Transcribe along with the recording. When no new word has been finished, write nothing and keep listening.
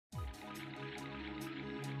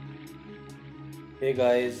Hey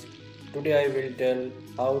guys, today I will tell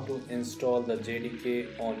how to install the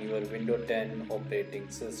JDK on your Windows 10 operating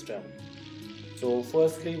system. So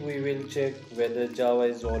firstly we will check whether Java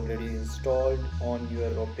is already installed on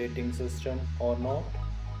your operating system or not.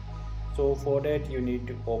 So for that you need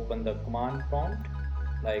to open the command prompt,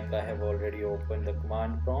 like I have already opened the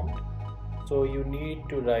command prompt. So you need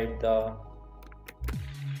to write the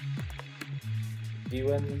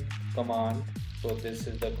given command. So this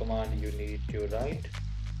is the command you need to write,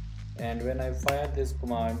 and when I fire this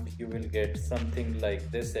command you will get something like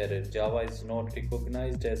this error: Java is not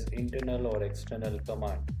recognized as internal or external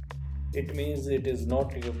command. It means it is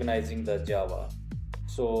not recognizing the Java.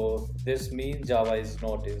 So this means Java is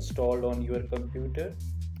not installed on your computer.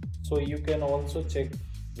 So you can also check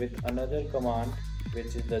with another command,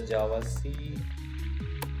 which is the Java C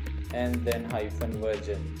and then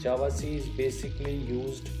 -version. Java C is basically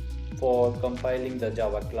used for compiling the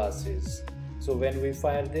Java classes. So when we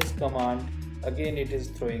fire this command, again it is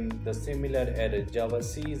throwing the similar error: Java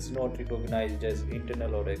C is not recognized as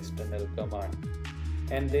internal or external command.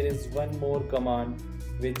 And there is one more command,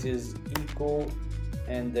 which is echo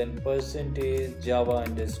and then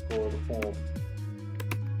 %java_home.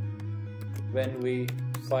 When we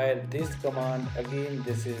fire this command, again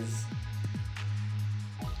this is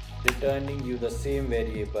returning you the same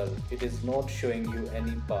variable. It is not showing you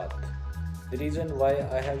any path. The reason why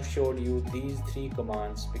I have showed you these three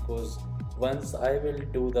commands, because once I will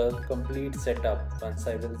do the complete setup, once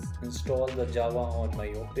I will install the Java on my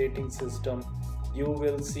operating system, you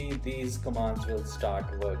will see these commands will start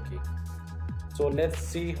working. So let's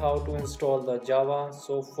see how to install the Java.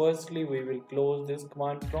 So firstly we will close this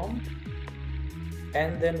command prompt,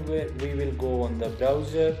 and then we will go on the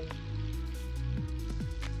browser.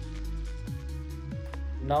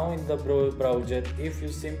 Now in the browser, if you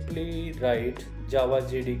simply write Java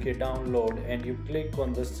JDK download and you click on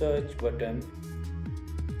the search button,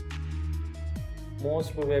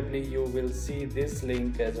 most probably you will see this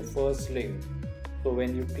link as a first link. So when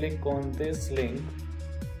you click on this link,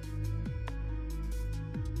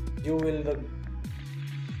 you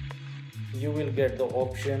will get the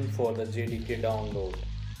option for the JDK download.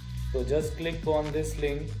 So just click on this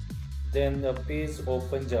link, then the page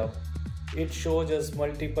opens up. It shows us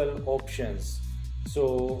multiple options.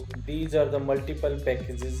 So these are the multiple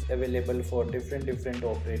packages available for different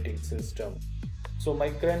operating system. So my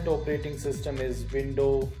current operating system is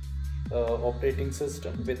Windows operating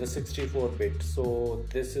system with a 64-bit. So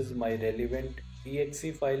this is my relevant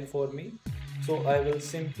exe file for me. So I will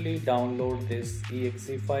simply download this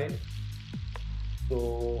exe file. So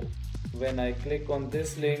when I click on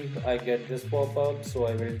this link, I get this pop-up. So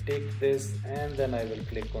I will take this and then I will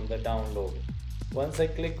click on the download. Once I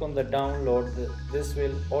click on the download, this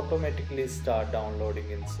will automatically start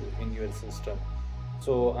downloading in your system.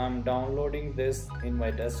 So I'm downloading this in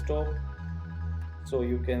my desktop. So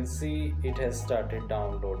you can see it has started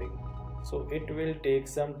downloading. So it will take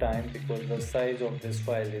some time because the size of this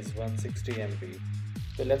file is 160 MB.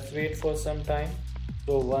 So let's wait for some time.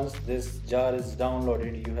 So once this jar is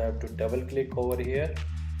downloaded, you have to double click over here,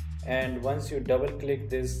 and once you double click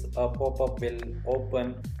this, a pop-up will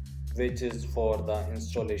open, which is for the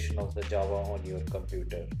installation of the Java on your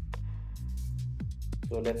computer.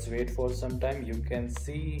 So let's wait for some time. You can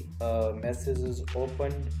see a message is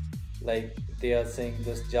opened, like they are saying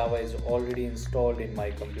this Java is already installed in my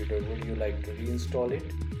computer, would you like to reinstall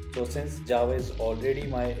it? So since Java is already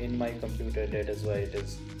in my computer, that is why it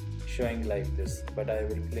is showing like this. But I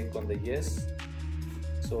will click on the yes.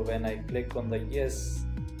 So when I click on the yes,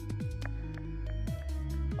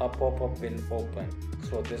 a pop-up will open.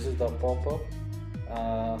 So this is the pop-up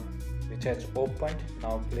which has opened.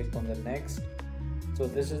 Now click on the next. So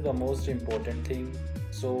this is the most important thing.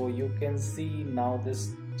 So you can see now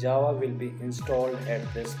this Java will be installed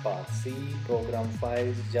at this path: C, program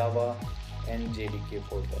files, Java and JDK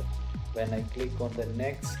folder. When I click on the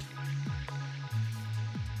next,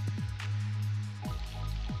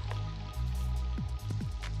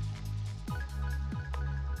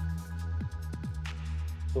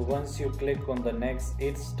 so once you click on the next,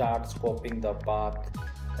 it starts copying the path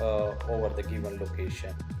over the given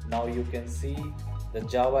location. Now you can see the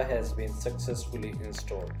Java has been successfully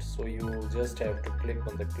installed. So you just have to click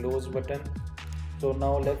on the close button. So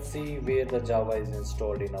now let's see where the Java is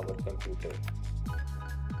installed in our computer.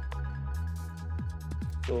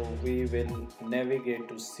 So we will navigate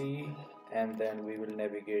to C, and then we will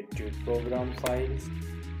navigate to program files,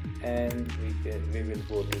 and we will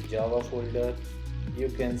go to Java folder. You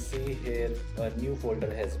can see here a new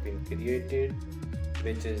folder has been created,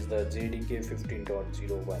 which is the JDK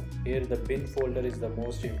 15.01. Here the bin folder is the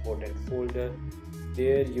most important folder.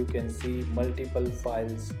 There you can see multiple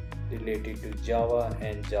files related to Java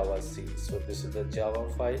and Java C. So this is the Java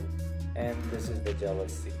file and this is the Java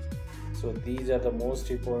C. So these are the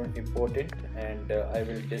most important, and I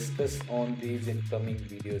will discuss on these in coming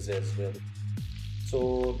videos as well.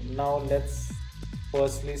 So now let's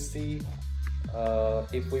firstly see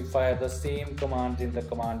if we fire the same command in the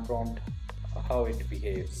command prompt, how it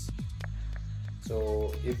behaves.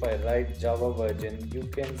 So if I write Java version, you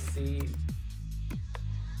can see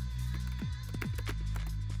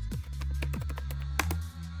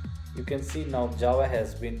now Java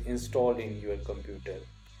has been installed in your computer,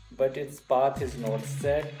 but its path is not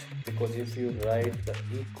set, because if you write the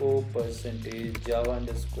echo %java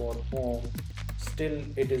underscore home, still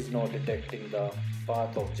it is not detecting the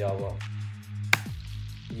path of Java,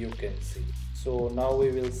 you can see. So now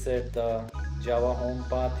we will set the Java home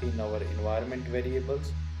path in our environment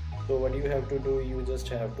variables. So what you have to do, you just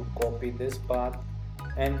have to copy this path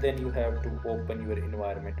and then you have to open your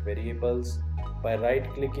environment variables by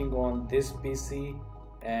right clicking on this PC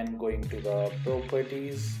and going to the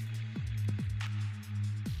properties,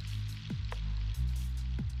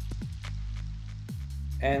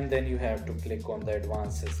 and then you have to click on the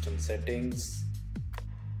advanced system settings.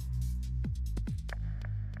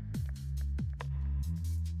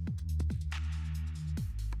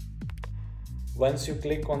 Once you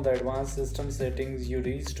click on the advanced system settings, you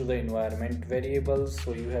reach to the environment variables.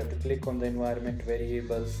 So you have to click on the environment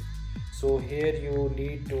variables. So here you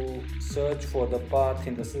need to search for the path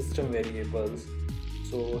in the system variables.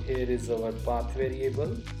 So here is our path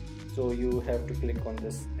variable. So you have to click on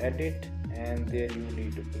this edit, and there you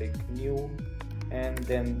need to click new, and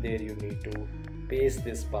then there you need to paste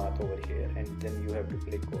this path over here, and then you have to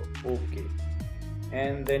click on OK.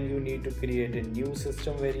 And then you need to create a new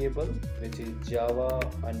system variable, which is Java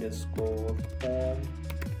underscore home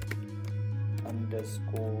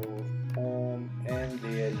underscore home, and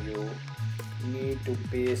there you need to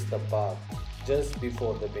paste the path just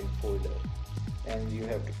before the bin folder, and you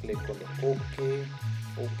have to click on the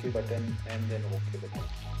OK button and then OK button.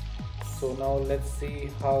 So now let's see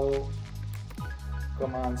how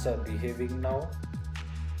commands are behaving now.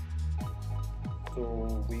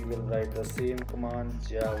 So we will write the same command,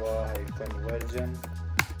 java -version.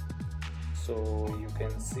 So you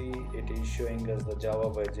can see it is showing us the Java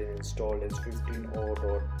version installed as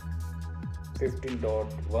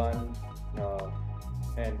 15.1,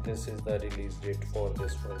 and this is the release date for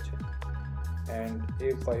this version. And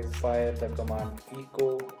if I fire the command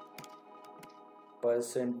echo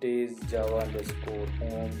 %java underscore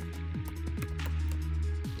home,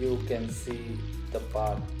 you can see the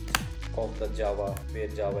path of the Java where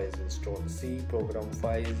Java is installed. C program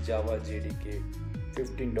files Java JDK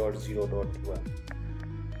 15.0.1.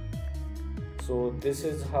 So this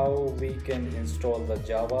is how we can install the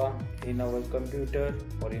Java in our computer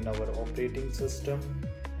or in our operating system,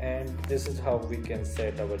 and this is how we can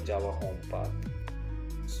set our Java home path.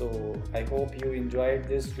 So I hope you enjoyed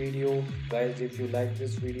this video. Guys, if you like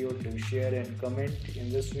this video, do share and comment in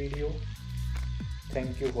this video.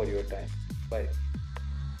 Thank you for your time. Bye.